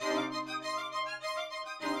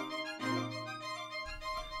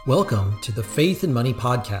Welcome to the Faith and Money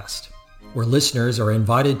Podcast, where listeners are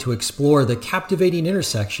invited to explore the captivating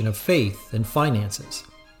intersection of faith and finances.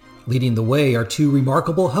 Leading the way are two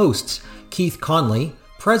remarkable hosts, Keith Conley,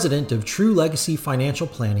 President of True Legacy Financial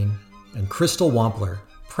Planning, and Crystal Wampler,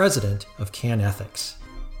 President of Can Ethics.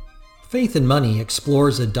 Faith and Money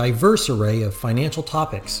explores a diverse array of financial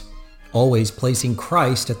topics, always placing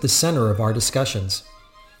Christ at the center of our discussions.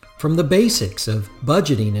 From the basics of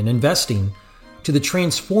budgeting and investing, to the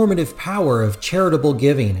transformative power of charitable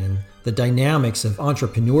giving and the dynamics of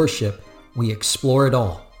entrepreneurship, we explore it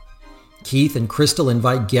all. Keith and Crystal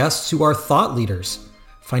invite guests who are thought leaders,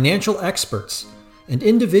 financial experts, and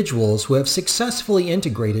individuals who have successfully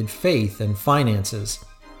integrated faith and finances,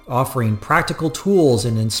 offering practical tools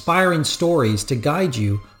and inspiring stories to guide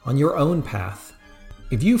you on your own path.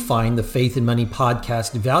 If you find the Faith and Money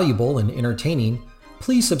podcast valuable and entertaining,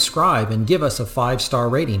 please subscribe and give us a 5-star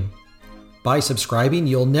rating. By subscribing,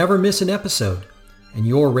 you'll never miss an episode, and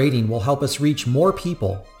your rating will help us reach more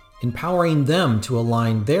people, empowering them to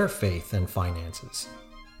align their faith and finances.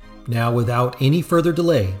 Now, without any further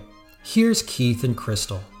delay, here's Keith and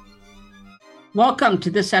Crystal. Welcome to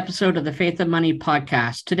this episode of the Faith and Money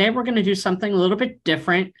podcast. Today, we're going to do something a little bit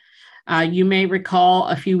different. You may recall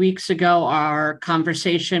a few weeks ago our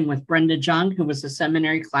conversation with Brenda Jung, who was a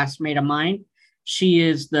seminary classmate of mine. She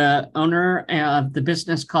is the owner of the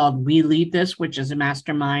business called We Lead This, which is a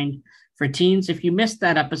mastermind for teens. If you missed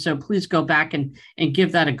that episode, please go back and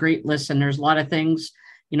give that a great listen. There's a lot of things,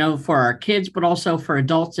 for our kids, but also for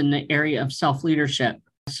adults in the area of self-leadership.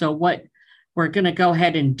 So what we're going to go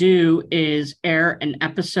ahead and do is air an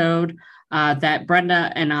episode that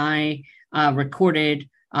Brenda and I recorded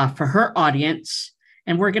for her audience.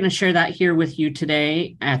 And we're going to share that here with you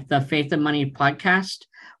today at the Faith and Money podcast.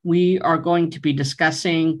 We are going to be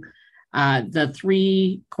discussing the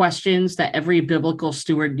 3 questions that every biblical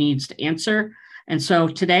steward needs to answer. And so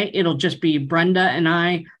today it'll just be Brenda and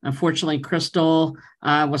I. Unfortunately, Crystal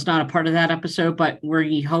was not a part of that episode, but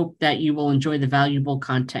we hope that you will enjoy the valuable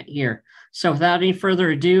content here. So without any further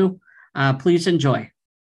ado, please enjoy.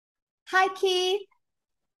 Hi, Keith.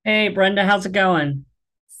 Hey, Brenda, how's it going?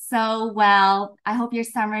 So well. I hope your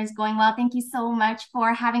summer is going well. Thank you so much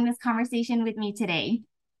for having this conversation with me today.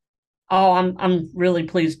 Oh, I'm really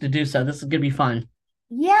pleased to do so. This is going to be fun.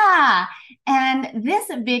 Yeah. And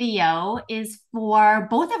this video is for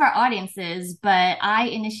both of our audiences, but I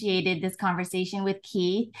initiated this conversation with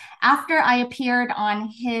Keith after I appeared on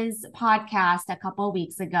his podcast a couple of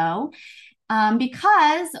weeks ago,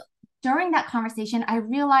 because during that conversation, I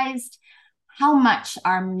realized how much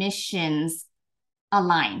our missions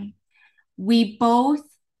align. We both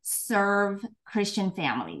serve Christian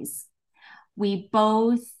families. We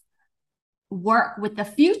both work with the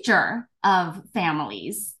future of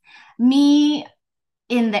families. Me,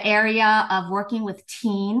 in the area of working with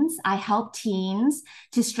teens, I help teens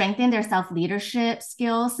to strengthen their self-leadership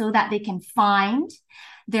skills so that they can find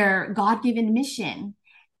their God-given mission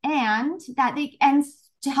and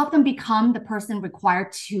to help them become the person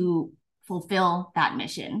required to fulfill that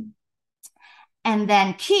mission. And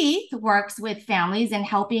then Keith works with families and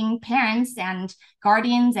helping parents and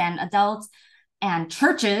guardians and adults and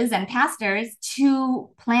churches and pastors to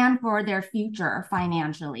plan for their future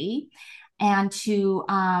financially and to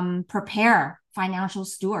prepare financial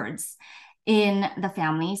stewards in the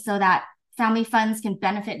family so that family funds can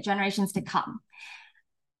benefit generations to come.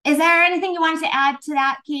 Is there anything you wanted to add to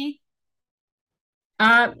that, Keith?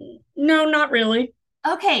 No, not really.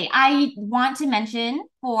 Okay, I want to mention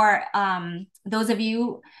for those of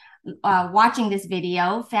you watching this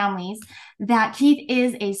video, families, that Keith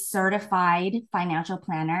is a certified financial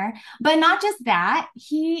planner, but not just that,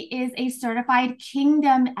 he is a certified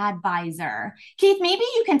kingdom advisor. Keith, maybe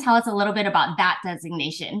you can tell us a little bit about that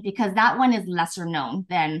designation, because that one is lesser known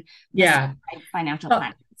than certified financial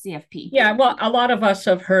planner, CFP. Yeah, well, a lot of us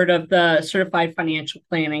have heard of the certified financial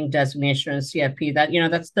planning designation, CFP.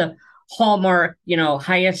 That's the hallmark,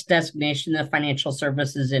 highest designation in the financial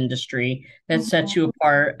services industry that sets you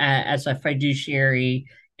apart as a fiduciary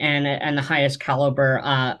and the highest caliber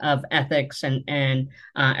of ethics and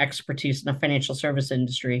expertise in the financial service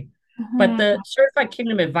industry. But the Certified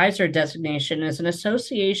Kingdom Advisor designation is an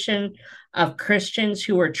association of Christians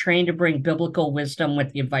who are trained to bring biblical wisdom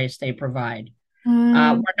with the advice they provide. We're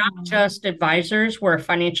not just advisors, we're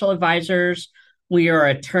financial advisors, we are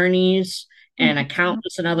attorneys and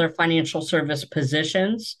accountants and other financial service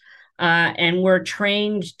positions. And we're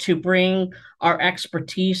trained to bring our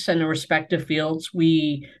expertise in the respective fields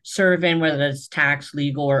we serve in, whether it's tax,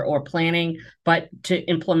 legal, or planning, but to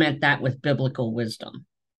implement that with biblical wisdom.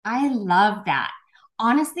 I love that.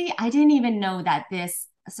 Honestly, I didn't even know that this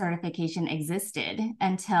certification existed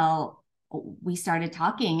until we started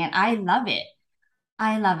talking, and I love it.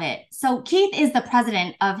 I love it. So Keith is the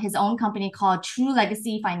president of his own company called True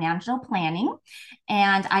Legacy Financial Planning.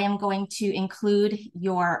 And I am going to include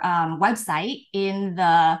your website in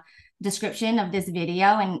the description of this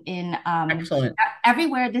video and in Excellent.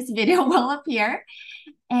 everywhere this video will appear.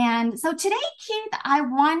 And so today, Keith, I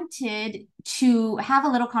wanted to have a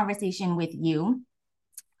little conversation with you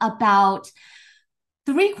about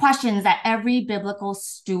 3 questions that every biblical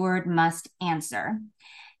steward must answer.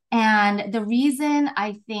 And the reason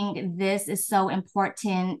I think this is so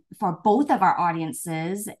important for both of our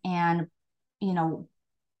audiences, and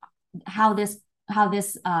how this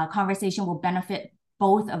conversation will benefit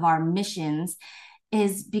both of our missions,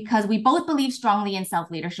 is because we both believe strongly in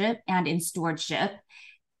self-leadership and in stewardship,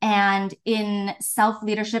 and in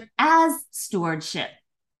self-leadership as stewardship,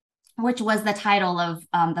 which was the title of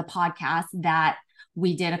the podcast that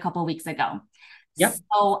we did a couple of weeks ago. Yep.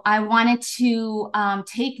 So I wanted to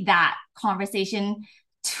take that conversation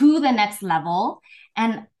to the next level.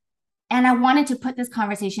 And I wanted to put this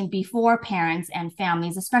conversation before parents and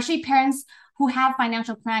families, especially parents who have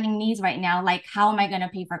financial planning needs right now, like how am I going to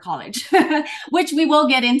pay for college, which we will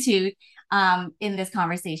get into in this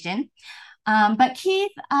conversation. But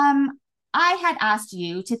Keith, I had asked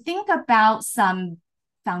you to think about some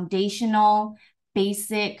foundational,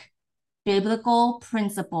 basic biblical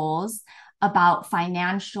principles about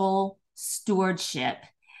financial stewardship.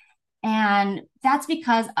 And that's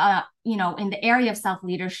because, in the area of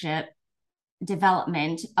self-leadership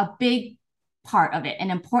development, a big part of it, an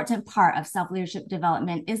important part of self-leadership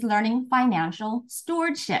development, is learning financial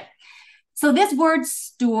stewardship. So this word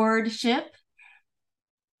stewardship,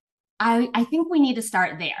 I think we need to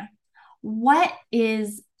start there. What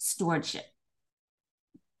is stewardship?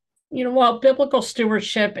 Well, biblical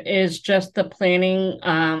stewardship is just the planning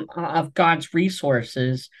of God's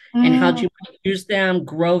resources and how you use them,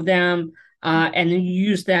 grow them, and then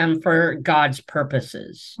use them for God's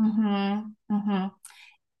purposes.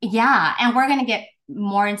 Yeah, and we're going to get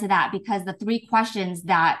more into that, because the 3 questions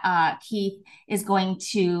that Keith is going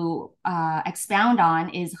to expound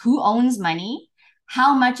on is: who owns money?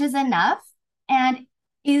 How much is enough? And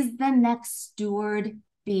is the next steward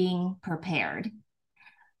being prepared?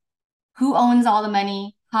 Who owns all the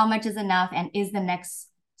money? How much is enough? And is the next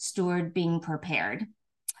steward being prepared?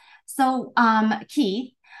 So,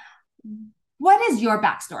 Keith, what is your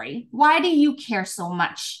backstory? Why do you care so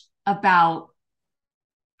much about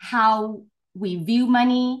how we view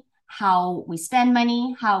money, how we spend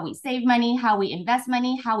money, how we save money, how we invest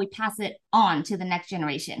money, how we pass it on to the next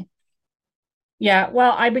generation? Yeah,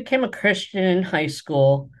 well, I became a Christian in high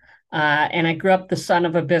school. And I grew up the son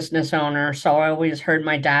of a business owner. So I always heard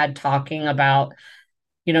my dad talking about,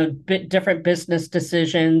 different business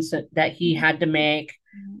decisions that he had to make,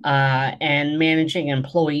 and managing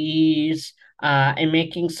employees, and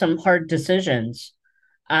making some hard decisions.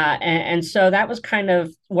 And so that was kind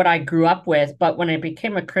of what I grew up with. But when I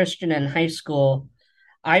became a Christian in high school,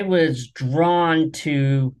 I was drawn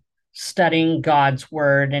to studying God's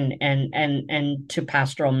word and to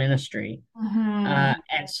pastoral ministry.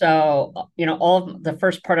 And so, all of the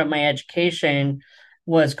first part of my education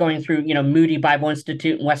was going through, Moody Bible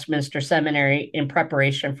Institute and Westminster Seminary in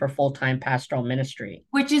preparation for full-time pastoral ministry.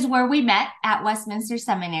 Which is where we met, at Westminster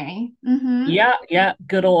Seminary. Yeah,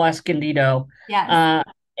 good old Escondido. Yes.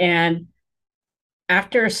 And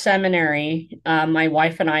after seminary, my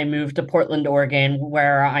wife and I moved to Portland, Oregon,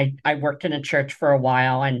 where I worked in a church for a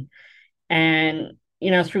while. And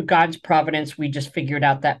through God's providence, we just figured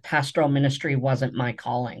out that pastoral ministry wasn't my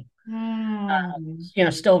calling.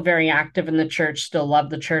 Still very active in the church, still love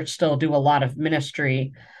the church, still do a lot of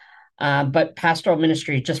ministry. But pastoral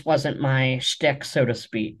ministry just wasn't my shtick, so to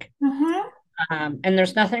speak. And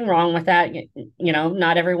there's nothing wrong with that.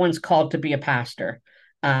 Not everyone's called to be a pastor.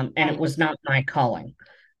 And It was not my calling.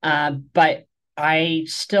 But I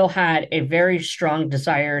still had a very strong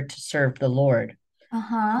desire to serve the Lord.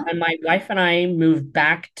 And my wife and I moved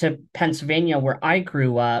back to Pennsylvania, where I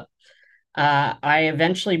grew up. I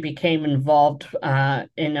eventually became involved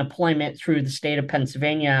in employment through the state of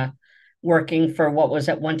Pennsylvania, working for what was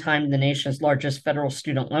at one time the nation's largest federal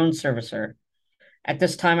student loan servicer. At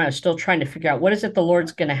this time, I was still trying to figure out, what is it the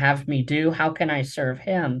Lord's going to have me do? How can I serve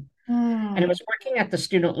him? And it was working at the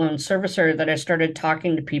student loan servicer that I started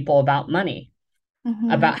talking to people about money,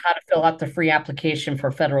 about how to fill out the free application for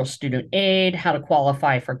federal student aid, how to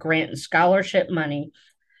qualify for grant and scholarship money.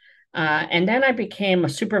 And then I became a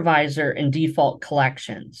supervisor in default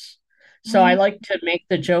collections. So I like to make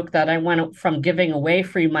the joke that I went from giving away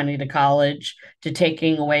free money to college to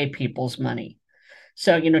taking away people's money.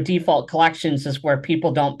 So, default collections is where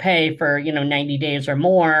people don't pay for, 90 days or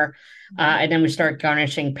more. And then we start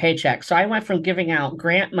garnishing paychecks. So I went from giving out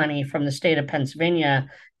grant money from the state of Pennsylvania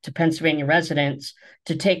to Pennsylvania residents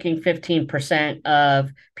to taking 15%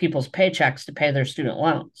 of people's paychecks to pay their student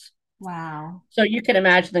loans. Wow. So you can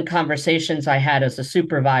imagine the conversations I had as a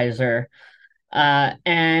supervisor.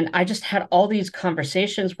 And I just had all these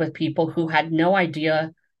conversations with people who had no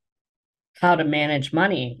idea how to manage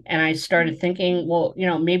money. And I started thinking, well,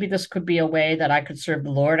 maybe this could be a way that I could serve the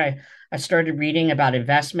Lord. I started reading about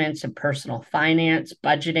investments and personal finance,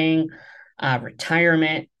 budgeting,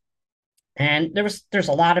 retirement. And there's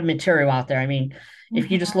a lot of material out there. I mean, if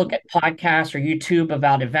you just look at podcasts or YouTube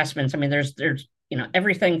about investments, I mean, there's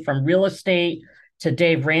everything from real estate to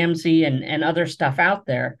Dave Ramsey and other stuff out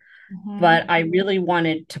there. But I really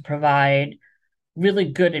wanted to provide really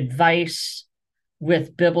good advice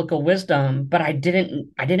with biblical wisdom, but I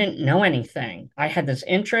didn't know anything. I had this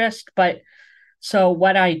interest, but so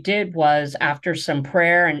what I did was, after some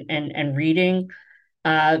prayer and reading,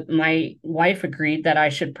 my wife agreed that I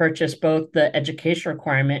should purchase both the education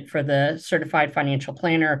requirement for the certified financial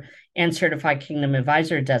planner and certified kingdom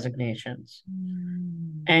advisor designations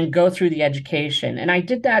and go through the education. And I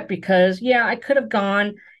did that because, I could have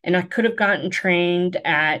gone and I could have gotten trained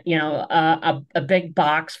at, a big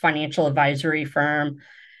box financial advisory firm,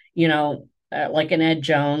 like an Ed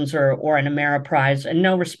Jones or an Ameriprise. And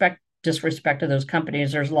no disrespect to those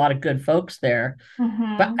companies. There's a lot of good folks there,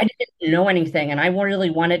 but I didn't know anything. And I really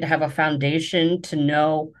wanted to have a foundation to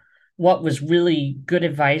know what was really good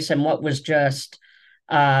advice and what was just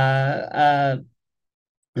a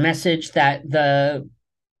message that the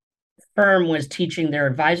firm was teaching their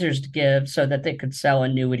advisors to give so that they could sell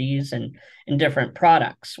annuities and different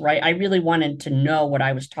products, right? I really wanted to know what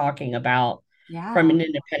I was talking about from an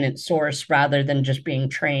independent source rather than just being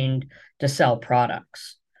trained to sell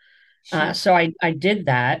products. So I did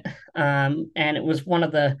that. And it was one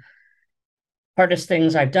of the hardest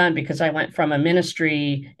things I've done because I went from a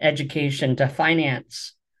ministry education to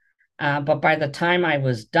finance. But by the time I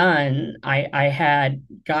was done, I had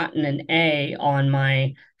gotten an A on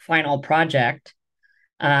my final project.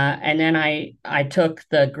 And then I took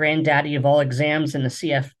the granddaddy of all exams in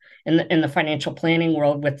the in the financial planning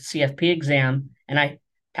world with the CFP exam, and I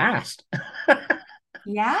passed.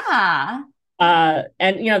 Yeah.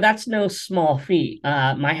 And that's no small feat.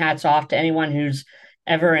 My hat's off to anyone who's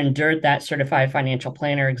ever endured that certified financial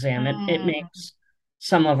planner exam. It makes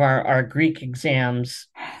some of our Greek exams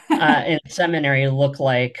in seminary look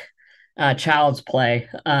like child's play.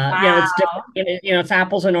 It's different. It's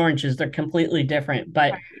apples and oranges. They're completely different.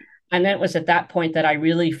 And then it was at that point that I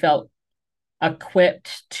really felt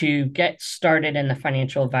equipped to get started in the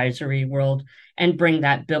financial advisory world and bring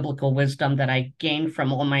that biblical wisdom that I gained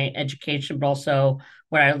from all my education, but also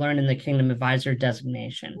what I learned in the Kingdom Advisor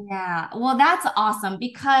designation. Yeah. Well, that's awesome,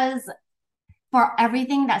 because for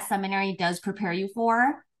everything that seminary does prepare you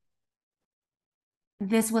for,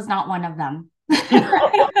 this was not one of them.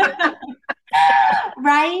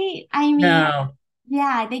 Right? I mean, No.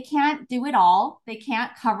 Yeah, they can't do it all. They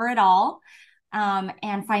can't cover it all.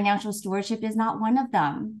 And financial stewardship is not one of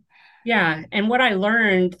them. Yeah. And what I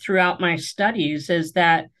learned throughout my studies is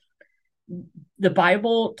that the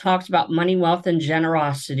Bible talks about money, wealth, and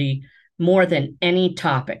generosity more than any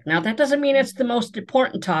topic. Now, that doesn't mean it's the most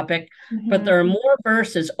important topic, but there are more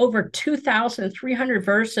verses, over 2,300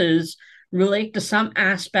 verses relate to some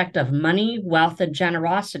aspect of money, wealth, and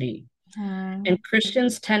generosity. And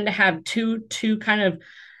Christians tend to have two kind of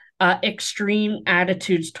extreme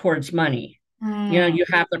attitudes towards money. You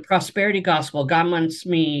have the prosperity gospel. God wants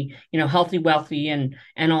me, healthy, wealthy, and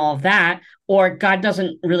all of that. Or God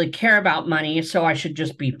doesn't really care about money, so I should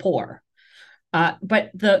just be poor.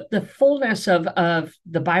 But the fullness of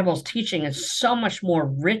the Bible's teaching is so much more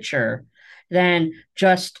richer than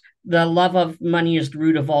just the love of money is the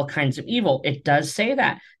root of all kinds of evil. It does say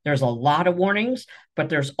that. There's a lot of warnings, but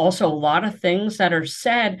there's also a lot of things that are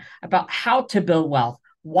said about how to build wealth,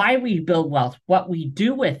 why we build wealth, what we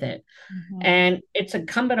do with it. And it's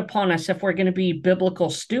incumbent upon us, if we're going to be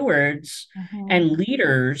biblical stewards and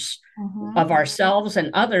leaders of ourselves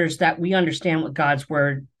and others, that we understand what God's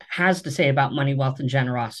word has to say about money, wealth, and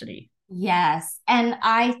generosity. Yes. And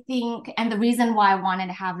I think, and the reason why I wanted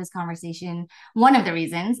to have this conversation, one of the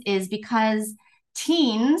reasons is because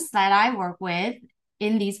teens that I work with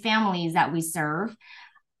in these families that we serve,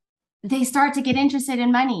 they start to get interested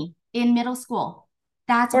in money in middle school.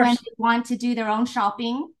 That's when they want to do their own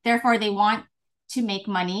shopping. Therefore, they want to make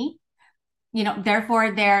money.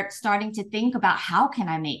 Therefore, they're starting to think about, how can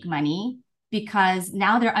I make money? because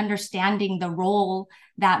now they're understanding the role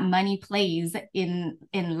that money plays in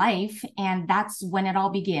life, and that's when it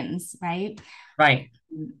all begins, right? Right.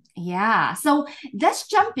 Yeah. So let's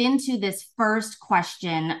jump into this first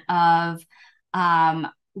question of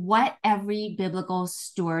what every biblical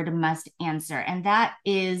steward must answer, and that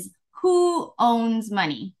is, who owns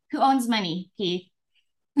money? Who owns money, Keith?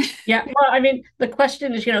 Yeah. Well, I mean, the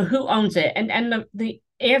question is, who owns it? And the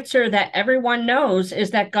answer that everyone knows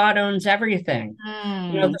is that God owns everything.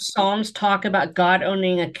 The Psalms talk about God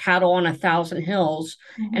owning a cattle on 1,000 hills.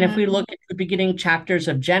 And if we look at the beginning chapters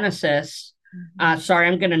of Genesis, sorry,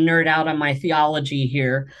 I'm going to nerd out on my theology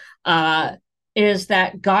here, is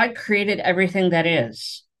that God created everything that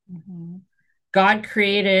is. God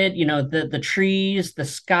created, the trees, the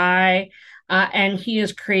sky, and he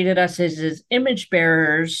has created us as his image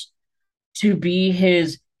bearers to be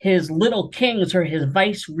his little kings or his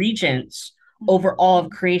vice regents over all of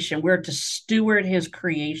creation. We're to steward his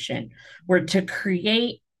creation. We're to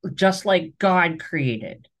create just like God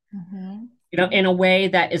created, in a way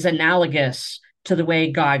that is analogous to the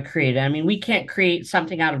way God created. I mean, we can't create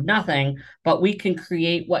something out of nothing, but we can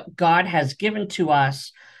create what God has given to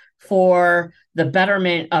us for the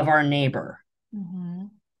betterment of our neighbor.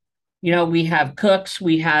 We have cooks,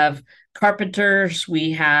 we have carpenters,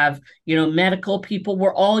 we have, medical people.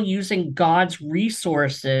 We're all using God's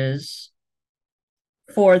resources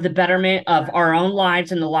for the betterment of our own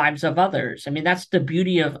lives and the lives of others. I mean, that's the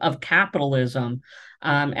beauty of capitalism.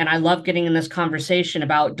 And I love getting in this conversation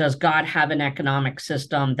about, does God have an economic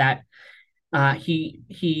system that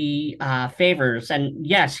he favors? And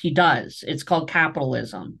yes, he does. It's called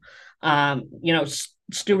capitalism.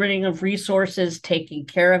 Stewarding of resources, taking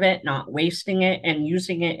care of it, not wasting it, and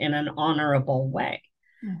using it in an honorable way.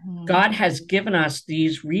 God has given us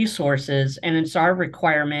these resources, and it's our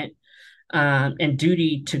requirement and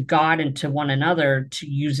duty to God and to one another to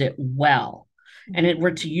use it well. And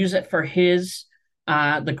we're to use it for his,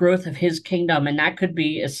 the growth of his kingdom. And that could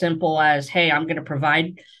be as simple as, hey, I'm going to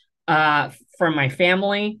provide for my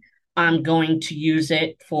family. I'm going to use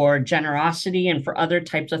it for generosity and for other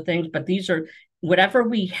types of things. But these are, whatever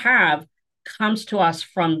we have comes to us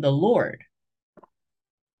from the Lord.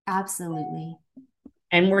 Absolutely.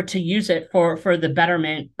 And we're to use it for the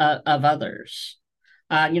betterment of others.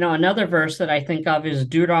 Another verse that I think of is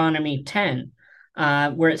Deuteronomy 10,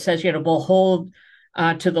 where it says, behold,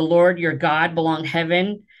 to the Lord your God belong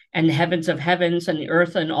heaven and the heavens of heavens and the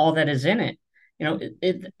earth and all that is in it.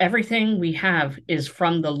 Everything we have is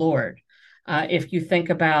from the Lord. If you think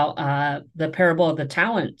about the parable of the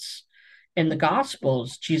talents in the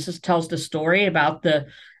Gospels, Jesus tells the story about the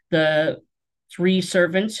 3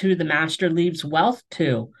 servants who the master leaves wealth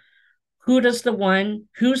to. Who's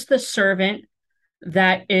the servant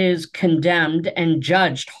that is condemned and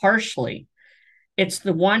judged harshly? It's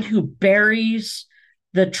the one who buries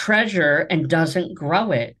the treasure and doesn't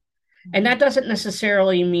grow it. And that doesn't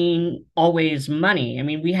necessarily mean always money. I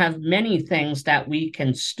mean, we have many things that we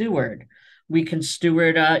can steward. We can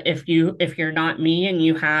steward if you're not me and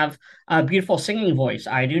you have a beautiful singing voice.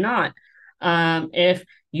 I do not. If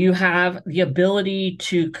you have the ability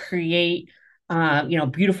to create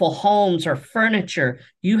beautiful homes or furniture,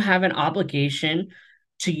 you have an obligation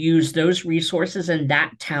to use those resources and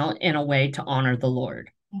that talent in a way to honor the Lord.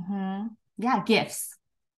 Yeah, gifts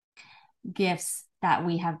that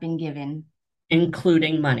we have been given,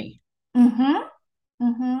 including money.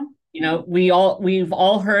 We've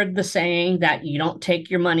all heard the saying that you don't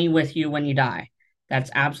take your money with you when you die.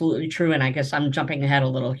 That's absolutely true. And I guess I'm jumping ahead a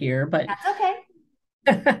little here, but that's okay.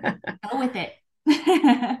 Go with it.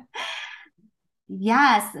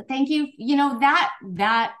 Yes, thank you.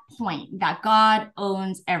 That point that God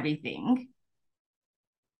owns everything,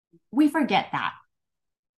 we forget that.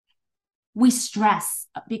 We stress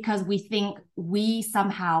because we think we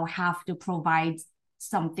somehow have to provide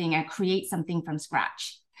something and create something from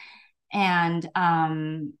scratch. And,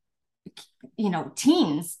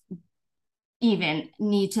 teens even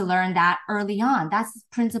need to learn that early on. That's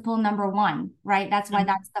principle number 1, right? That's why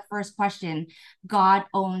that's the first question. God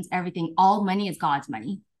owns everything. All money is God's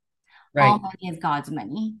money. Right. All money is God's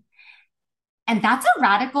money. And that's a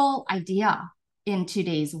radical idea in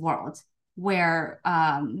today's world where,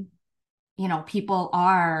 people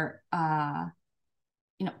are,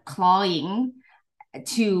 clawing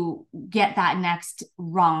to get that next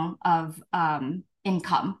rung of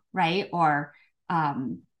income, right? Or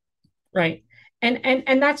right.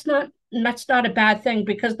 And that's not a bad thing,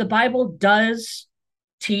 because the Bible does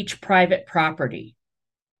teach private property.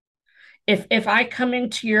 If I come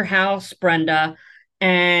into your house, Brenda,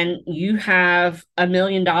 and you have $1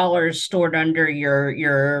 million stored under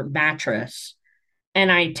your mattress,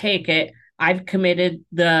 and I take it, I've committed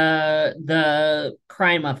the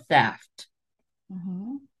crime of theft.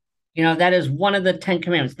 Mm-hmm. That is one of the 10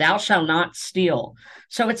 commandments. Thou shalt not steal.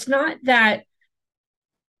 So it's not that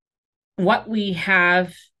what we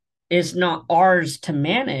have is not ours to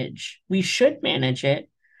manage. We should manage it,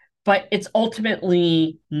 but it's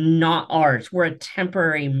ultimately not ours. We're a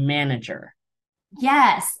temporary manager.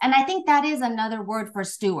 Yes. And I think that is another word for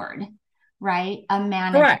steward, right? A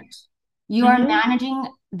manager. Correct. You are managing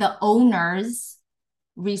the owner's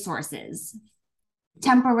resources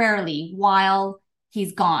temporarily while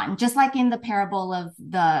he's gone, just like in the parable of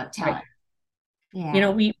the talent. Right. Yeah.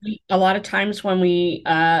 We a lot of times when we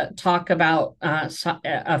talk about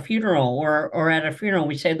a funeral or at a funeral,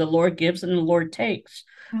 we say the Lord gives and the Lord takes.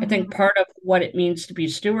 I think part of what it means to be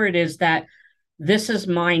steward is that this is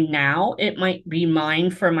mine now. It might be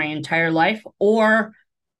mine for my entire life, or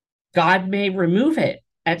God may remove it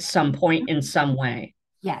at some point in some way.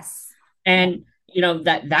 Yes. And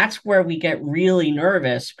that's where we get really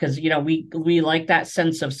nervous because we like that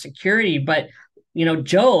sense of security. But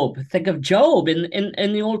Job, think of Job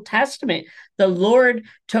in the Old Testament. The Lord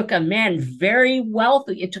took a man very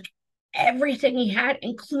wealthy. It took everything he had,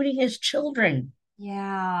 including his children.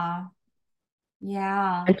 Yeah.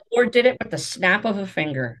 Yeah. And the Lord did it with the snap of a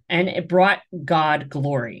finger, and it brought God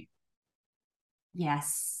glory.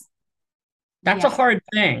 Yes. That's a hard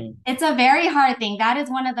thing. It's a very hard thing. That is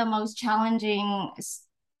one of the most challenging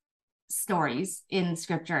stories in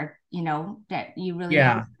scripture, that you really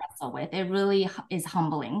have to wrestle with. It really is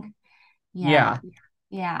humbling. Yeah.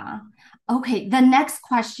 Okay. The next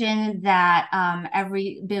question that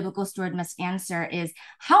every biblical steward must answer is,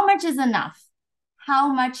 how much is enough?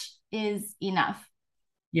 How much is enough?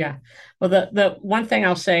 Yeah. Well, the one thing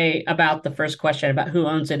I'll say about the first question about who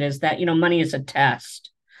owns it is that, money is a test.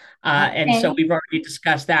 And so we've already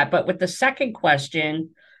discussed that. But with the second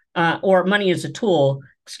question, or money is a tool,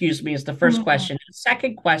 excuse me, is the first question. The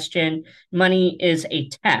second question, money is a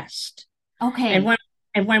test. Okay.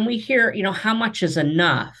 And when we hear, how much is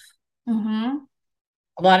enough?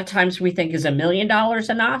 A lot of times we think, is $1 million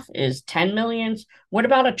enough? Is 10 millions? What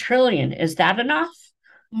about $1 trillion? Is that enough?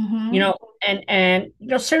 And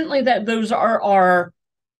certainly that those are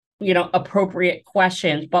appropriate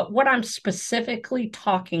questions. But what I'm specifically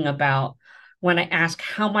talking about when I ask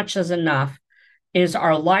how much is enough is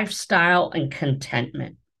our lifestyle and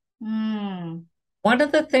contentment. One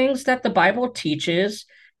of the things that the Bible teaches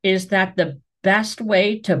is that the best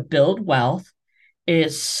way to build wealth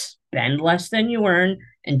is spend less than you earn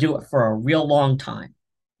and do it for a real long time.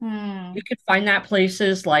 You can find that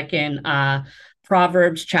places like in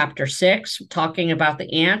Proverbs chapter 6, talking about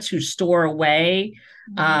the ants who store away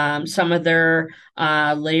some of their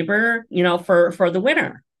labor, for the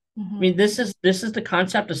winter. I mean, this is the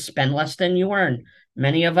concept of spend less than you earn.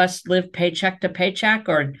 Many of us live paycheck to paycheck,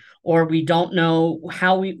 or we don't know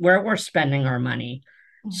where we're spending our money.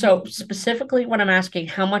 So specifically, when I'm asking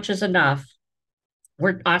how much is enough,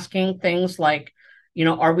 we're asking things like,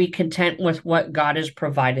 are we content with what God has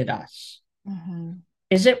provided us?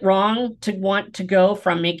 Is it wrong to want to go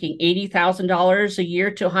from making $80,000 a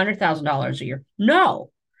year to $100,000 a year?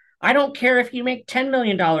 No. I don't care if you make $10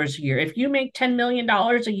 million a year. If you make $10 million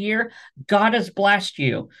a year, God has blessed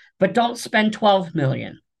you, but don't spend 12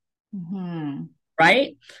 million.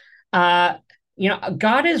 Right?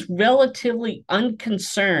 God is relatively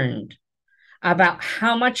unconcerned about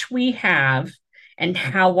how much we have and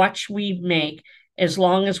how much we make, as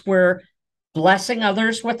long as we're blessing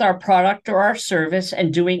others with our product or our service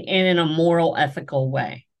and doing it in a moral, ethical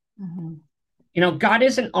way. God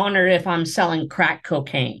isn't honored if I'm selling crack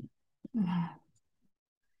cocaine.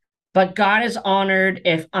 But God is honored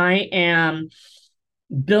if I am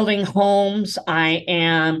building homes, I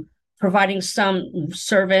am providing some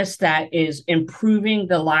service that is improving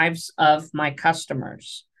the lives of my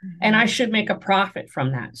customers. And I should make a profit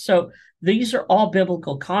from that. So these are all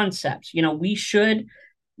biblical concepts. We should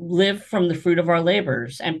live from the fruit of our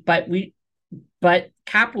labors. But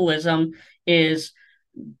capitalism is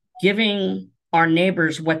giving our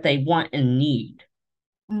neighbors what they want and need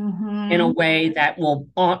in a way that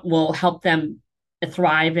will help them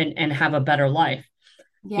thrive and have a better life.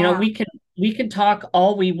 We can talk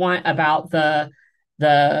all we want about the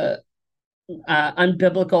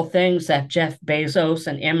unbiblical things that Jeff Bezos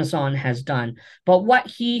and Amazon has done, but what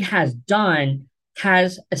he has done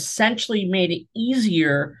has essentially made it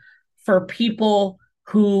easier for people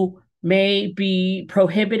who may be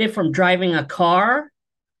prohibited from driving a car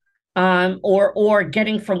or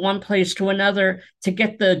getting from one place to another to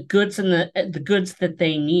get the goods and the goods that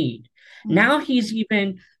they need. Mm-hmm. Now he's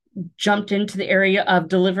even jumped into the area of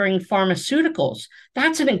delivering pharmaceuticals.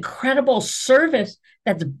 That's an incredible service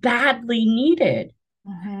that's badly needed.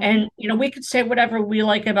 Mm-hmm. And, we could say whatever we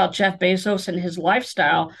like about Jeff Bezos and his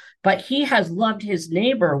lifestyle, but he has loved his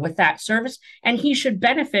neighbor with that service, and he should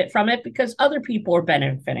benefit from it because other people are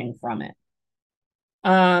benefiting from it.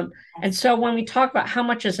 And so when we talk about how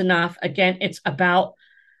much is enough, again, it's about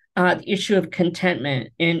the issue of contentment.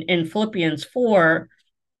 In Philippians 4,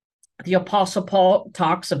 the Apostle Paul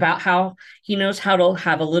talks about how he knows how to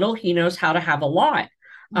have a little, he knows how to have a lot.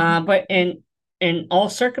 Mm-hmm. But in all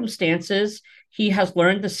circumstances, he has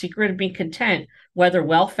learned the secret of being content, whether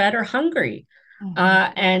well-fed or hungry.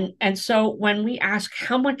 Mm-hmm. And so when we ask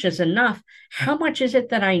how much is enough, how much is it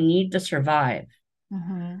that I need to survive?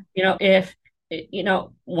 Mm-hmm. If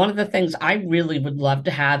one of the things I really would love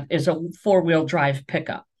to have is a four-wheel drive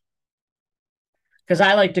pickup, because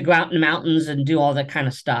I like to go out in the mountains and do all that kind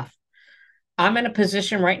of stuff. I'm in a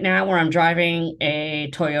position right now where I'm driving a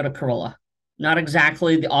Toyota Corolla. Not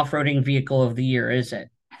exactly the off-roading vehicle of the year, is it?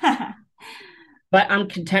 But I'm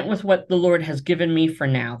content with what the Lord has given me for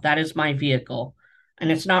now. That is my vehicle.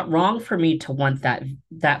 And it's not wrong for me to want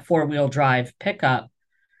that four-wheel drive pickup.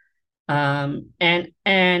 And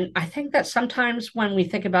I think that sometimes when we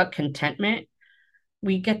think about contentment,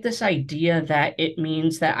 we get this idea that it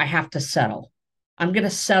means that I have to settle. I'm going to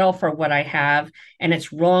settle for what I have, and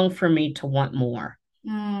it's wrong for me to want more.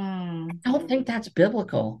 I don't think that's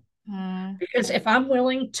biblical. Because if I'm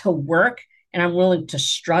willing to work and I'm willing to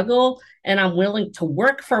struggle and I'm willing to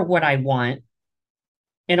work for what I want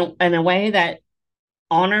in a way that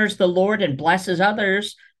honors the Lord and blesses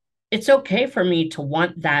others, it's okay for me to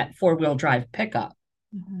want that four-wheel drive pickup.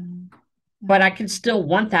 Mm-hmm. But I can still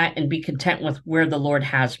want that and be content with where the Lord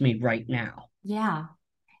has me right now. Yeah.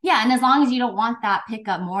 Yeah. And as long as you don't want that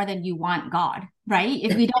pickup more than you want God, right?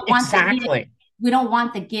 If we don't want exactly. we don't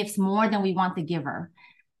want the gifts more than we want the giver.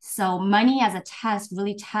 So money as a test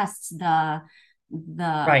really tests the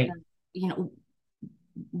right. who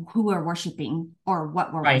we're worshiping or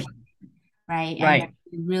what we're right. worshiping, right? Right.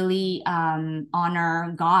 And really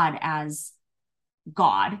honor God as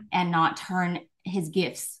God and not turn his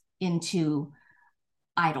gifts into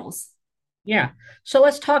idols. Yeah. So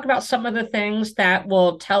let's talk about some of the things that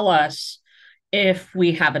will tell us if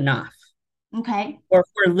we have enough. Okay. Or if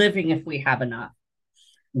we're living if we have enough.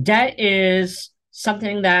 Debt is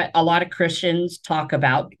something that a lot of Christians talk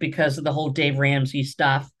about because of the whole Dave Ramsey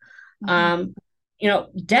stuff. Debt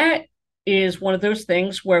is one of those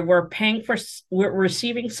things where we're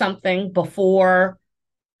receiving something before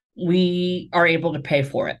we are able to pay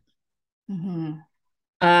for it. And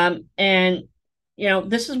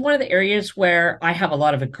this is one of the areas where I have a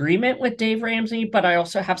lot of agreement with Dave Ramsey, but I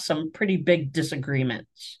also have some pretty big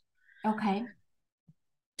disagreements. Okay.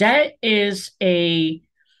 Debt is a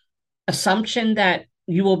assumption that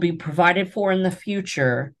you will be provided for in the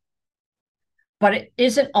future, but it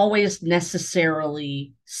isn't always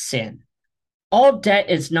necessarily sin. All debt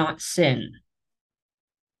is not sin.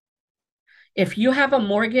 If you have a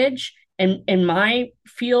mortgage, and in my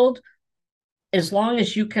field, as long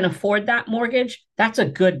as you can afford that mortgage, that's a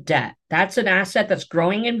good debt. That's an asset that's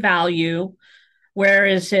growing in value.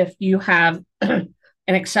 Whereas if you have an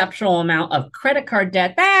exceptional amount of credit card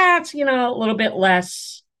debt, that's, a little bit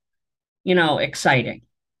less, exciting.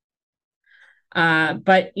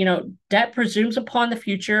 But debt presumes upon the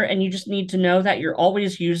future, and you just need to know that you're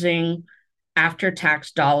always using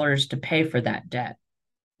after-tax dollars to pay for that debt.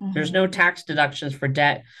 There's no tax deductions for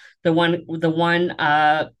debt. The one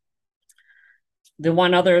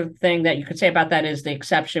other thing that you could say about that is the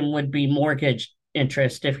exception would be mortgage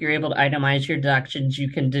interest. If you're able to itemize your deductions,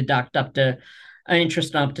 you can deduct up to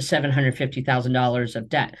interest up to $750,000 of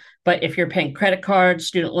debt. But if you're paying credit cards,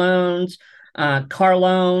 student loans, car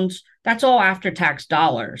loans, that's all after-tax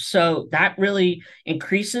dollars. So that really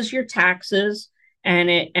increases your taxes, and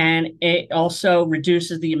it also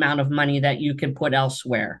reduces the amount of money that you can put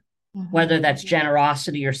elsewhere, whether that's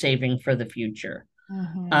generosity or saving for the future.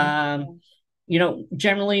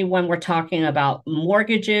 Generally when we're talking about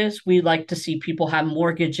mortgages, we like to see people have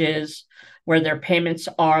mortgages where their payments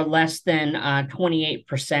are less than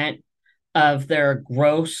 28% of their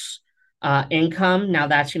gross income. Now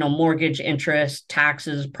that's, mortgage interest,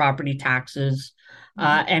 taxes, property taxes.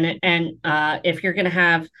 And if you're going to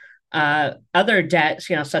have other debts,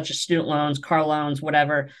 such as student loans, car loans,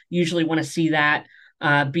 whatever, usually want to see that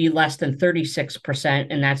be less than 36%,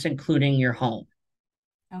 and that's including your home.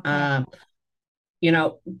 Okay.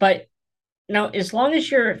 But as long as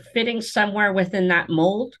you're fitting somewhere within that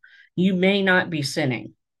mold, you may not be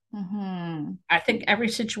sinning. Mm-hmm. I think every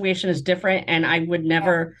situation is different, and I would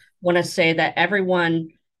never want to say that everyone,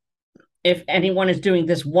 if anyone is doing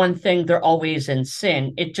this one thing, they're always in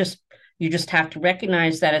sin. You just have to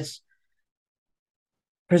recognize that it's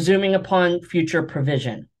presuming upon future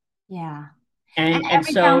provision. Yeah. And And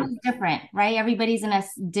every so, family is different, right? Everybody's in a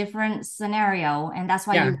different scenario. And that's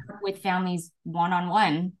why you yeah, work with families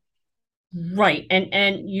one-on-one. right.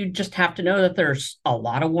 And you just have to know that there's a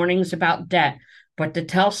lot of warnings about debt, but to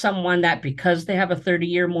tell someone that because they have a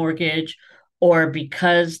 30-year mortgage or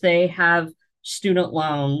because they have student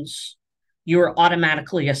loans, you're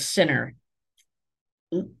automatically a sinner.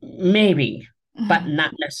 Maybe, but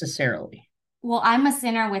not necessarily. Well, I'm a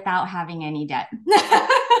sinner without having any debt.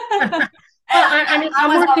 Well, I mean, I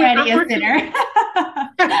was already a sinner.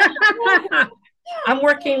 I'm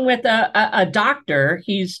working with a doctor.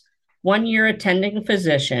 He's 1 year attending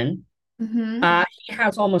physician. Mm-hmm. He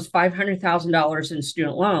has almost $500,000 in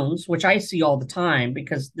student loans, which I see all the time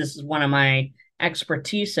because this is one of my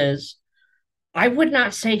expertises. I would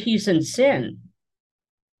not say he's in sin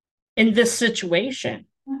in this situation.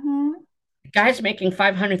 Mm-hmm. The guy's making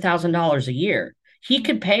 $500,000 a year. He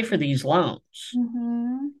could pay for these loans.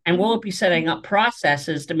 Mm-hmm. And we'll be setting up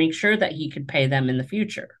processes to make sure that he could pay them in the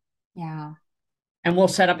future. Yeah. And we'll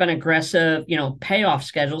set up an aggressive, payoff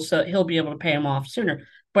schedule so he'll be able to pay them off sooner.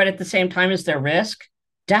 But at the same time, is there risk?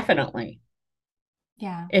 Definitely.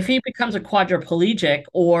 Yeah. If he becomes a quadriplegic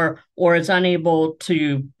or is unable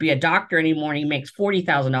to be a doctor anymore and he makes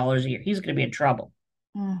 $40,000 a year, he's going to be in trouble.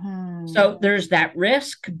 Mm-hmm. So there's that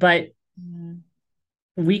risk, but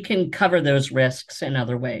Mm-hmm. we can cover those risks in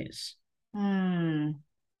other ways. Mm.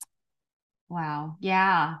 Wow.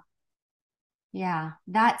 Yeah. Yeah.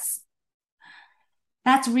 That's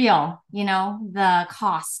real, the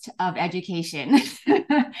cost of education.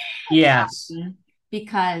 Yes.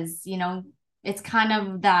 Because, it's kind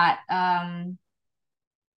of that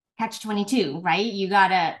catch 22, right? You got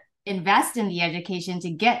to invest in the education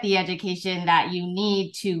to get the education that you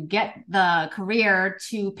need to get the career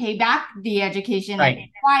to pay back the education Right.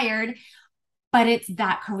 that's required. But it's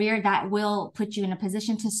that career that will put you in a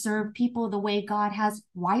position to serve people the way God has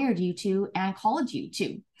wired you to and called you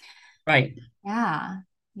to. Right. Yeah.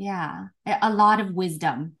 Yeah. A lot of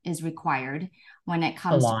wisdom is required when it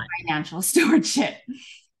comes to financial stewardship.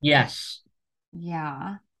 Yes.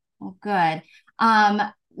 Yeah. Well, good.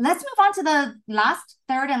 Let's move on to the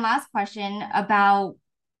third and last question about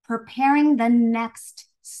preparing the next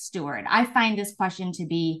steward. I find this question to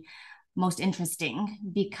be most interesting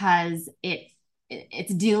because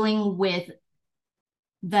it's dealing with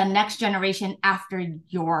the next generation after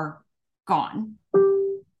you're gone.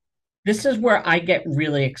 This is where I get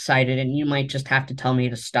really excited, and you might just have to tell me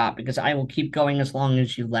to stop because I will keep going as long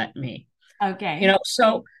as you let me. Okay.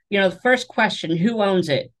 So, the first question, who owns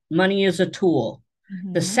it? Money is a tool.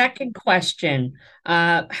 Mm-hmm. The second question,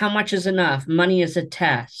 how much is enough? Money is a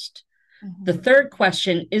test. Mm-hmm. The third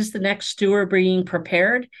question, is the next steward being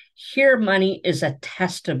prepared? Here, money is a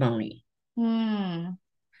testimony.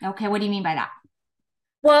 Okay, what do you mean by that?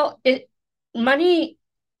 Well,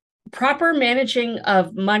 proper managing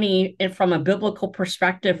of money from a biblical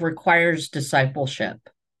perspective requires discipleship.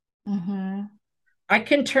 Mm-hmm. I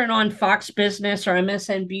can turn on Fox Business or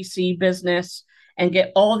MSNBC Business and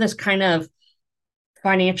get all this kind of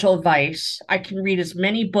financial advice. I can read as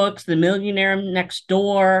many books, The Millionaire Next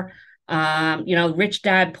Door, Rich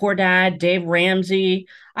Dad, Poor Dad, Dave Ramsey.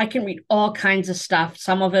 I can read all kinds of stuff.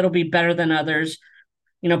 Some of it will be better than others.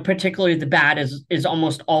 Particularly the bad is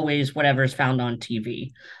almost always whatever is found on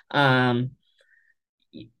TV. The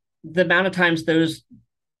amount of times those,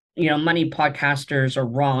 money podcasters are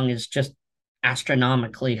wrong is just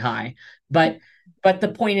astronomically high. But the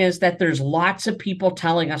point is that there's lots of people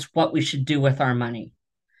telling us what we should do with our money.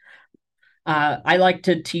 I like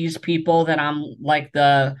to tease people that I'm like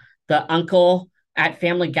the uncle at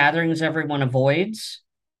family gatherings everyone avoids,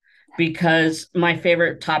 because my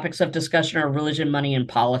favorite topics of discussion are religion, money, and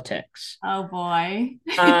politics. Oh boy.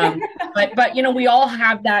 But we all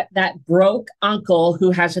have that broke uncle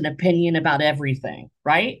who has an opinion about everything,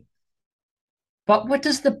 right? But what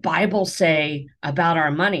does the Bible say about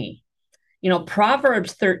our money?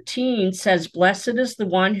 Proverbs 13 says, "Blessed is the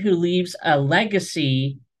one who leaves a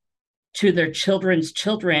legacy to their children's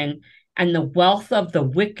children, and the wealth of the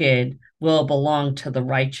wicked will belong to the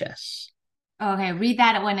righteous." Okay, read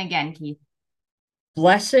that one again, Keith.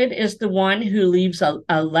 Blessed is the one who leaves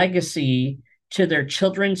a legacy to their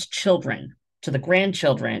children's children, to the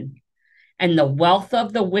grandchildren, and the wealth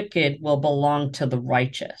of the wicked will belong to the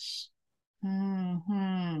righteous.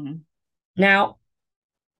 Mm-hmm. Now,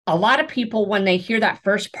 a lot of people, when they hear that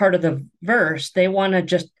first part of the verse, they want to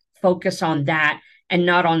just focus on that and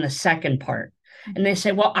not on the second part. And they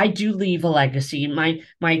say, well, I do leave a legacy.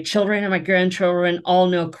 My children and my grandchildren all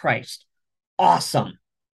know Christ. Awesome.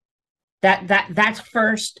 That's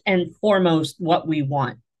first and foremost what we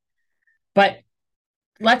want. But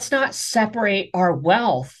let's not separate our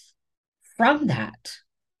wealth from that.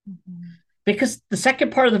 Because the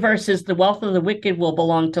second part of the verse is the wealth of the wicked will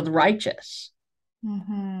belong to the righteous.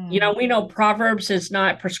 We know Proverbs is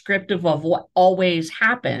not prescriptive of what always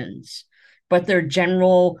happens, but their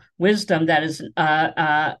general wisdom that is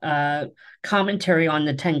commentary on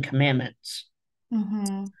the Ten Commandments.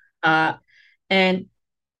 And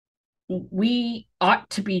we ought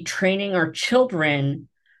to be training our children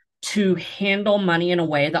to handle money in a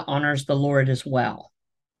way that honors the Lord as well.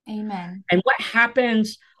 Amen. And what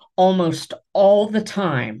happens almost all the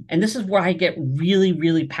time, and this is where I get really,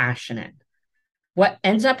 really passionate, what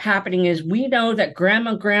ends up happening is we know that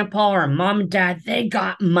grandma, grandpa, or mom and dad, they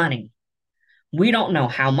got money. We don't know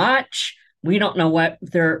how much. We don't know what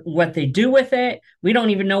they do with it. We don't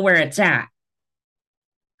even know where it's at.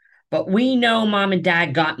 But we know mom and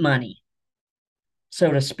dad got money,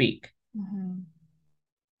 so to speak.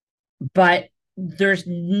 But there's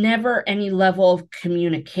never any level of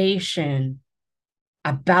communication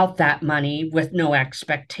about that money with no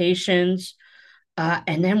expectations.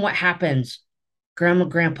 And then what happens? Grandma,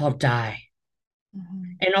 grandpa die.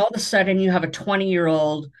 And all of a sudden you have a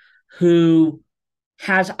 20-year-old who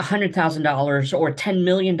has $100,000 or $10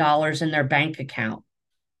 million in their bank account.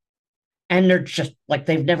 And they're just like,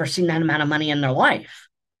 they've never seen that amount of money in their life.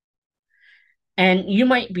 And you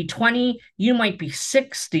might be 20, you might be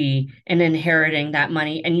 60 and inheriting that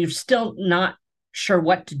money, and you're still not sure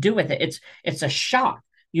what to do with it. It's a shock.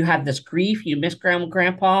 You have this grief, you miss grandma,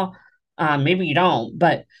 grandpa. Maybe you don't,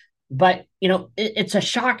 but it's a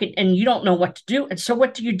shock, and you don't know what to do. And so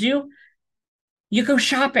what do? You go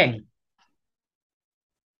shopping.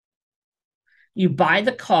 You buy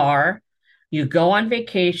the car, you go on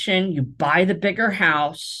vacation, you buy the bigger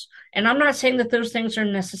house. And I'm not saying that those things are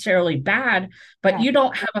necessarily bad, but you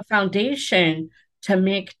don't have a foundation to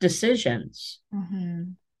make decisions.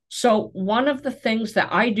 So one of the things that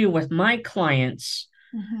I do with my clients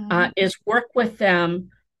is work with them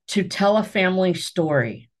to tell a family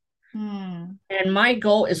story. And my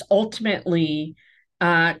goal is ultimately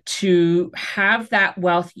to have that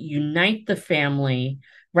wealth unite the family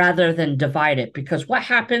rather than divide it. Because what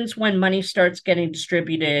happens when money starts getting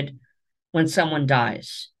distributed when someone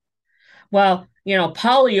dies? Well,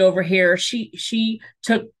 Polly over here, she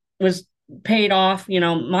was paid off,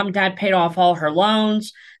 mom and dad paid off all her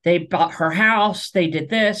loans. They bought her house. They did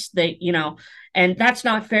this, and that's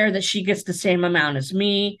not fair that she gets the same amount as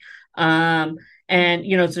me. And,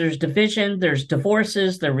 there's division, there's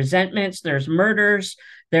divorces, there's resentments, there's murders,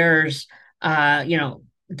 there's,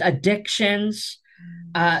 addictions.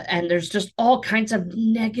 And there's just all kinds of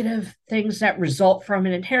negative things that result from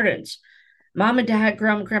an inheritance. Mom and dad,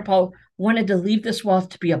 grandma and grandpa wanted to leave this wealth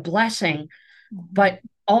to be a blessing, but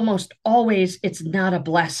almost always it's not a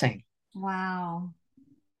blessing. Wow.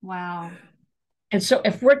 And so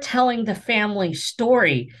if we're telling the family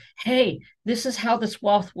story, hey, this is how this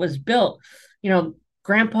wealth was built.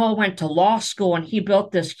 Grandpa went to law school and he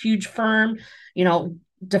built this huge firm,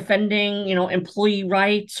 defending, employee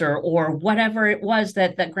rights or whatever it was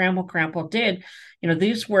that grandpa did.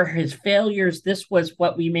 These were his failures. This was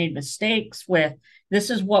what we made mistakes with.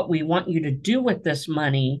 This is what we want you to do with this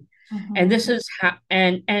money. And this is how,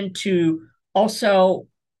 and to also,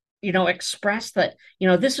 express that,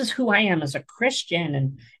 this is who I am as a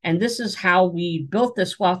Christian, and this is how we built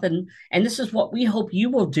this wealth, and this is what we hope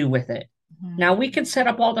you will do with it. Now we can set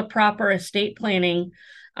up all the proper estate planning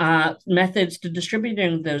methods to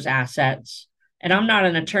distributing those assets. And I'm not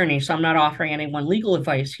an attorney, so I'm not offering anyone legal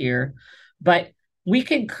advice here, but we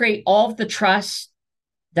can create all of the trust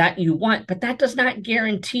that you want, but that does not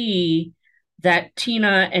guarantee that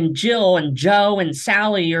Tina and Jill and Joe and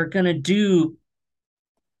Sally are going to do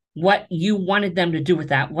what you wanted them to do with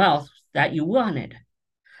that wealth that you wanted.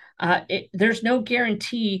 There's no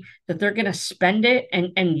guarantee that they're going to spend it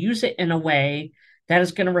and use it in a way that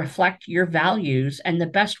is going to reflect your values. And the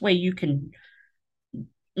best way you can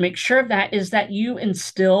make sure of that is that you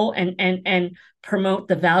instill and promote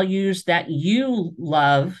the values that you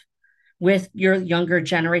love with your younger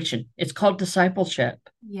generation. It's called discipleship.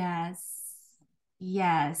 Yes.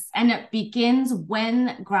 And it begins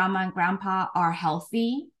when grandma and grandpa are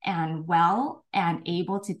healthy and well and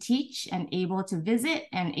able to teach and able to visit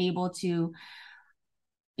and able to,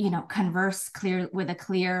 converse with a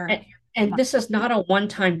clear. And this is not a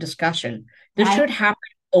one-time discussion. This should happen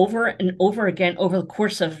over and over again over the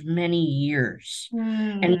course of many years.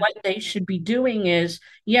 And what they should be doing is,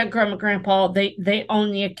 yeah, grandma, grandpa, they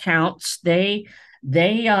own the accounts. They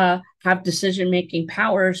have decision-making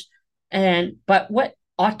powers. But what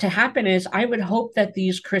ought to happen is I would hope that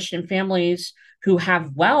these Christian families who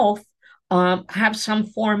have wealth have some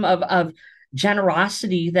form of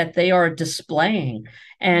generosity that they are displaying,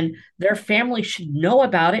 and their family should know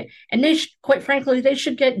about it. And they should, quite frankly, they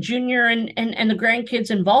should get Junior and the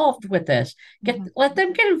grandkids involved with this. Let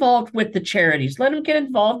them get involved with the charities. Let them get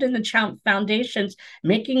involved in the foundations,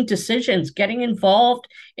 making decisions, getting involved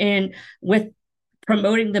in with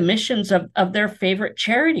promoting the missions of their favorite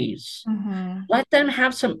charities. Let them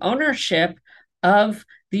have some ownership of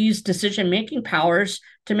these decision-making powers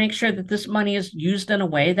to make sure that this money is used in a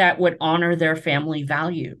way that would honor their family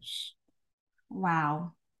values.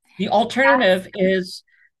 Wow. The alternative is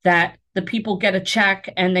that the people get a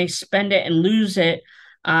check and they spend it and lose it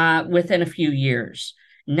within a few years.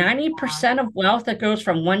 90% of wealth that goes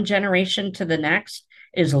from one generation to the next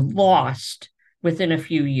is lost within a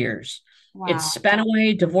few years. Wow. It's spent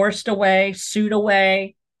away, divorced away, sued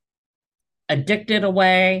away, addicted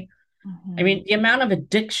away. I mean, the amount of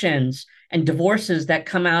addictions and divorces that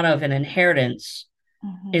come out of an inheritance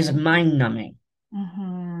is mind-numbing.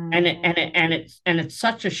 And it's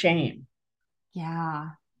such a shame. Yeah.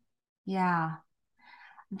 Yeah.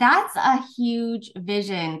 That's a huge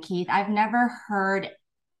vision, Keith. I've never heard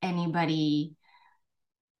anybody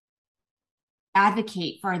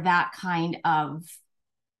advocate for that kind of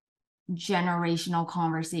generational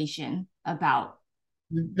conversation about.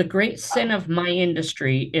 The great sin of my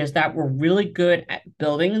industry is that we're really good at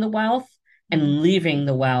building the wealth and leaving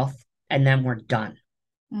the wealth, and then we're done.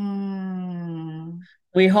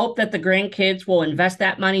 We hope that the grandkids will invest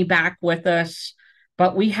that money back with us,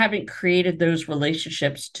 but we haven't created those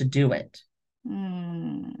relationships to do it.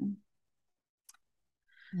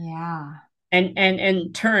 Yeah. And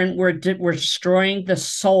in turn, we're destroying the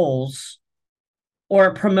souls,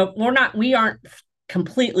 or we aren't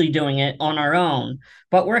completely doing it on our own,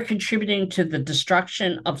 but we're contributing to the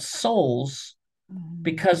destruction of souls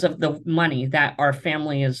because of the money that our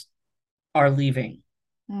families are leaving.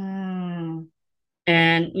 And,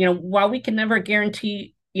 while we can never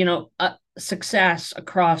guarantee, success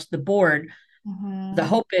across the board, the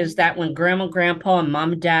hope is that when grandma, grandpa, and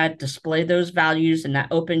mom and dad display those values and that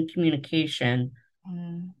open communication,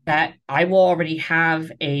 that I will already have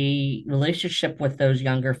a relationship with those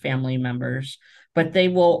younger family members, but they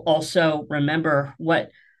will also remember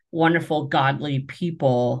what wonderful, godly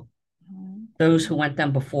people those who went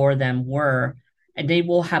them before them were, and they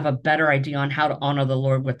will have a better idea on how to honor the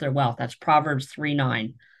Lord with their wealth. That's Proverbs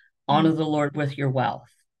 3:9. Honor the Lord with your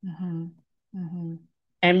wealth.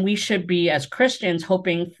 And we should be, as Christians,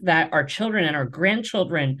 hoping that our children and our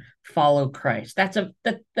grandchildren follow Christ. That's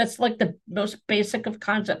like the most basic of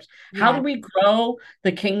concepts. Yeah. How do we grow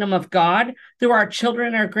the kingdom of God? Through our children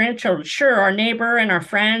and our grandchildren. Sure, our neighbor and our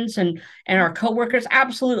friends and our coworkers,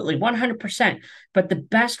 absolutely, 100%. But the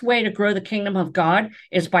best way to grow the kingdom of God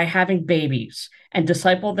is by having babies and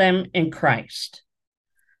disciple them in Christ.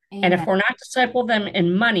 Amen. And if we're not disciple them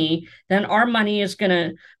in money, then our money is going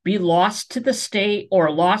to be lost to the state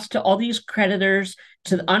or lost to all these creditors,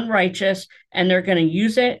 to the unrighteous, and they're going to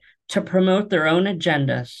use it to promote their own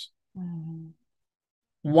agendas.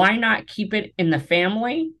 Why not keep it in the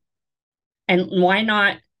family? And why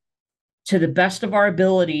not, to the best of our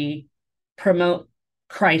ability, promote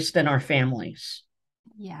Christ in our families?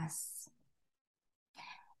 Yes.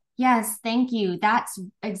 Yes, thank you. That's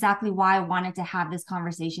exactly why I wanted to have this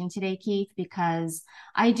conversation today, Keith, because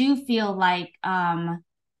I do feel like that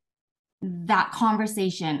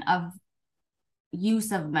conversation of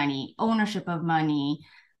use of money, ownership of money,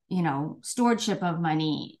 stewardship of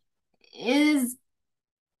money is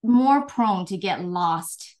more prone to get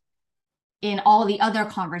lost in all the other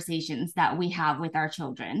conversations that we have with our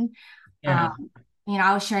children. Yeah.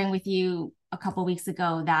 I was sharing with you a couple of weeks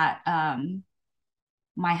ago that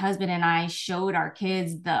my husband and I showed our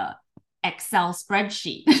kids the Excel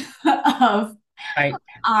spreadsheet of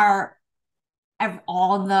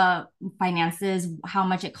all the finances, how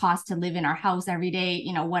much it costs to live in our house every day,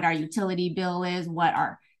 what our utility bill is, what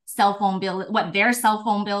our cell phone bill, what their cell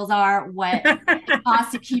phone bills are, what it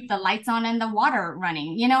costs to keep the lights on and the water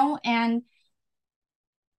running, and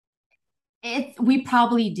we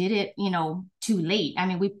probably did it, too late. I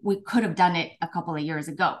mean, we could have done it a couple of years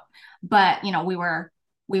ago, but,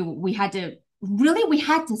 we had to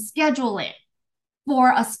schedule it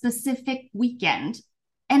for a specific weekend.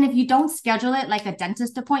 And if you don't schedule it like a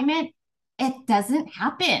dentist appointment, it doesn't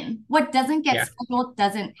happen. What doesn't get scheduled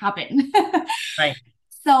doesn't happen. Right.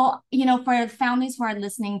 So, for families who are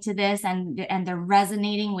listening to this and they're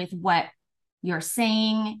resonating with what you're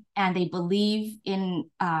saying and they believe in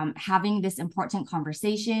having this important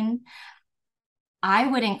conversation, I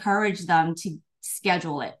would encourage them to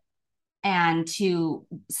schedule it and to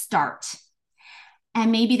start.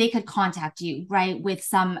 And maybe they could contact you, right, with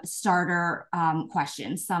some starter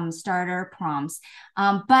questions, some starter prompts.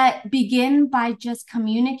 But begin by just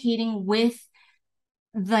communicating with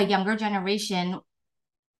the younger generation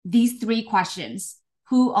these three questions: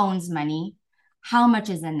 who owns money? How much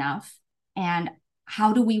is enough? And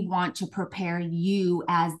how do we want to prepare you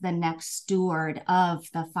as the next steward of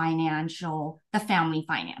the family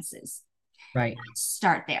finances? Right.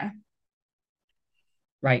 Start there.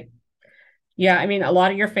 Right. Yeah, I mean, a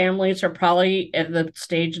lot of your families are probably at the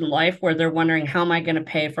stage in life where they're wondering, how am I going to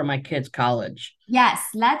pay for my kids' college? Yes,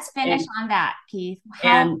 let's finish on that, Keith.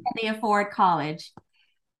 How can they afford college?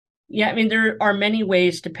 Yeah, I mean, there are many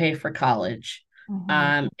ways to pay for college.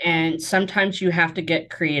 And sometimes you have to get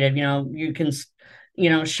creative. You can,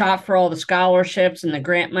 shop for all the scholarships and the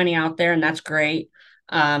grant money out there, and that's great.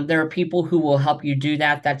 There are people who will help you do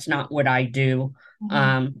that. That's not what I do.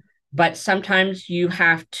 But sometimes you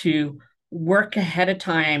have to work ahead of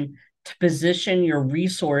time to position your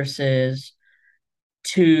resources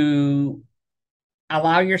to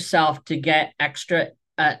allow yourself to get extra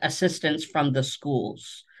assistance from the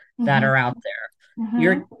schools that are out there.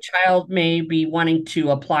 Your child may be wanting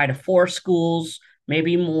to apply to 4 schools,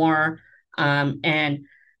 maybe more. And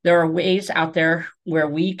there are ways out there where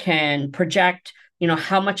we can project,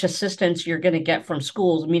 how much assistance you're going to get from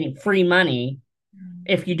schools, meaning free money,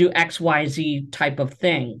 if you do XYZ type of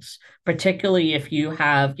things, particularly if you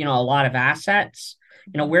have, a lot of assets.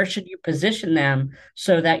 Where should you position them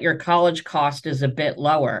so that your college cost is a bit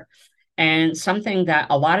lower? And something that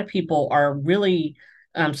a lot of people are really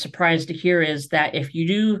surprised to hear is that if you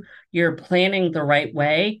do your planning the right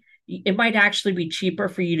way, it might actually be cheaper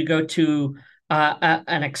for you to go to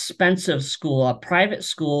an expensive school, a private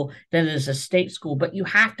school, than it is a state school. But you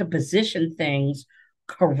have to position things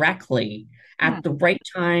correctly at the right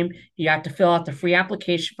time. You have to fill out the free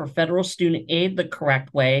application for federal student aid the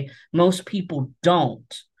correct way. Most people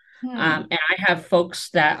don't. And I have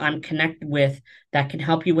folks that I'm connected with that can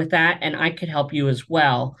help you with that. And I could help you as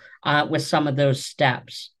well with some of those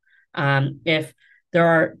steps. If there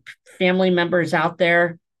are family members out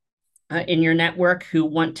there in your network who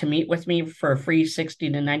want to meet with me for a free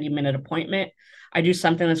 60 to 90-minute appointment, I do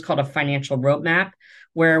something that's called a financial roadmap,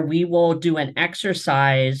 where we will do an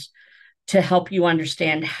exercise to help you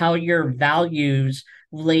understand how your values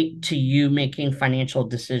relate to you making financial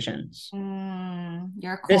decisions.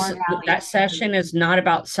 Your core values. That session is not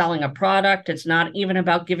about selling a product. It's not even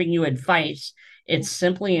about giving you advice. It's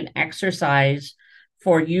simply an exercise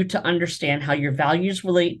for you to understand how your values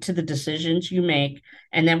relate to the decisions you make.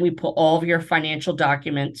 And then we put all of your financial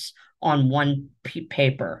documents on one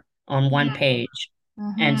paper, on one page.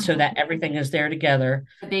 And so that everything is there together.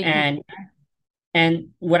 And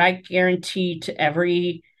what I guarantee to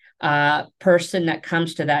every person that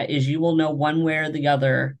comes to that is you will know one way or the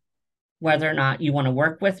other whether or not you want to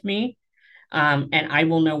work with me. And I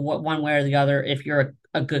will know one way or the other if you're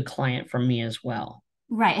a good client for me as well.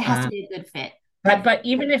 Right. It has to be a good fit. But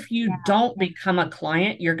even if you don't become a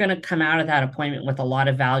client, you're going to come out of that appointment with a lot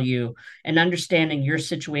of value and understanding your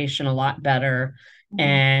situation a lot better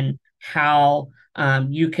and how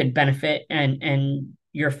you could benefit and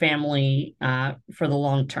your family for the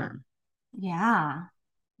long term. Yeah.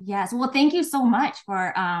 Yes. Well, thank you so much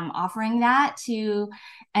for offering that to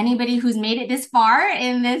anybody who's made it this far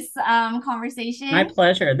in this conversation. My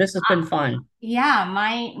pleasure. This has been fun. Yeah,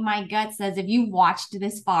 my gut says if you watched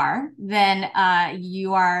this far, then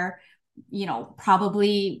you are,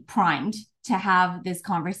 probably primed to have this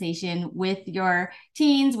conversation with your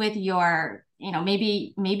teens, with your,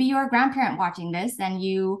 maybe you're a grandparent watching this and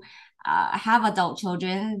you have adult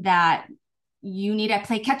children that you need to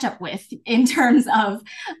play catch up with in terms of,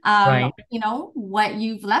 what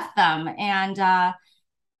you've left them. And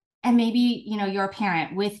maybe, you're a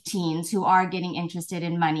parent with teens who are getting interested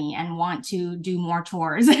in money and want to do more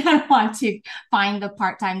chores and want to find the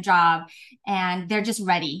part-time job. And they're just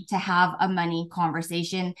ready to have a money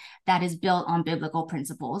conversation that is built on biblical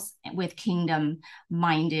principles with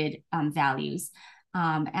kingdom-minded values.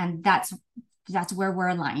 And that's where we're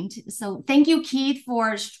aligned. So thank you, Keith,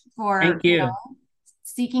 for thank you.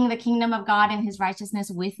 Seeking the kingdom of God and his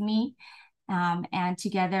righteousness with me. And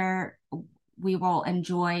together we will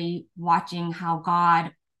enjoy watching how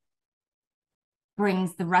God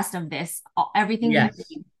brings the rest of this, everything. Yes.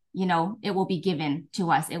 it will be given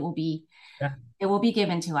to us. It will be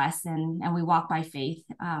given to us, and we walk by faith.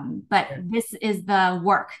 But this is the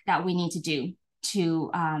work that we need to do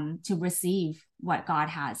to receive what God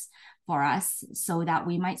has for us, so that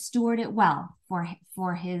we might steward it well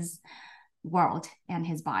for his world and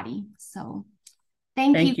his body. So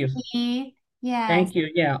thank you, Keith. Yeah. Thank you.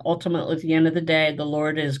 Yeah. Ultimately, at the end of the day, the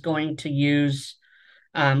Lord is going to use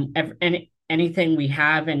anything we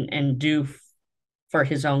have and do for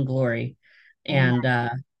his own glory. And,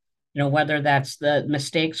 whether that's the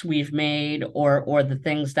mistakes we've made or the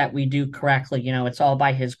things that we do correctly, it's all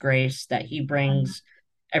by his grace that he brings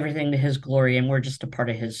everything to his glory, and we're just a part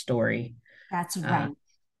of his story. That's right.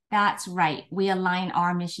 That's right. We align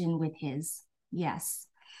our mission with his. Yes.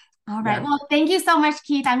 All right. Yeah. Well, thank you so much,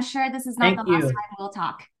 Keith. I'm sure this is not the last time we'll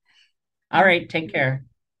talk. All right. Take care.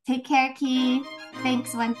 Take care, Keith.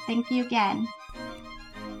 Thanks. Thank you again.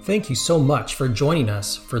 Thank you so much for joining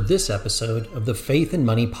us for this episode of the Faith and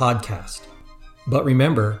Money podcast. But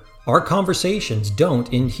remember, our conversations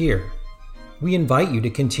don't end here. We invite you to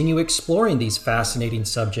continue exploring these fascinating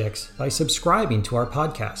subjects by subscribing to our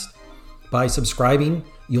podcast. By subscribing,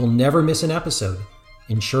 you'll never miss an episode,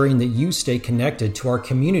 ensuring that you stay connected to our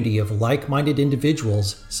community of like-minded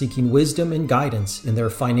individuals seeking wisdom and guidance in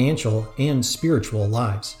their financial and spiritual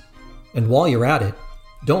lives. And while you're at it,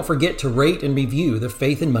 don't forget to rate and review the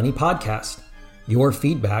Faith and Money podcast. Your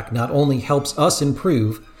feedback not only helps us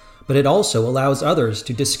improve, but it also allows others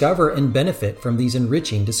to discover and benefit from these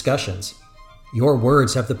enriching discussions. Your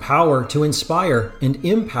words have the power to inspire and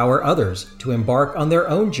empower others to embark on their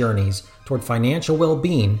own journeys toward financial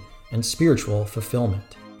well-being and spiritual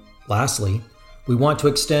fulfillment. Lastly, we want to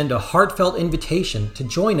extend a heartfelt invitation to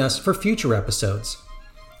join us for future episodes.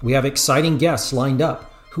 We have exciting guests lined up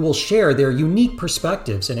who will share their unique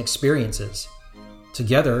perspectives and experiences.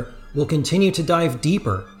 Together, we'll continue to dive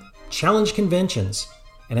deeper, challenge conventions,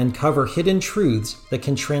 and uncover hidden truths that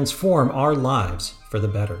can transform our lives for the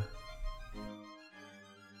better.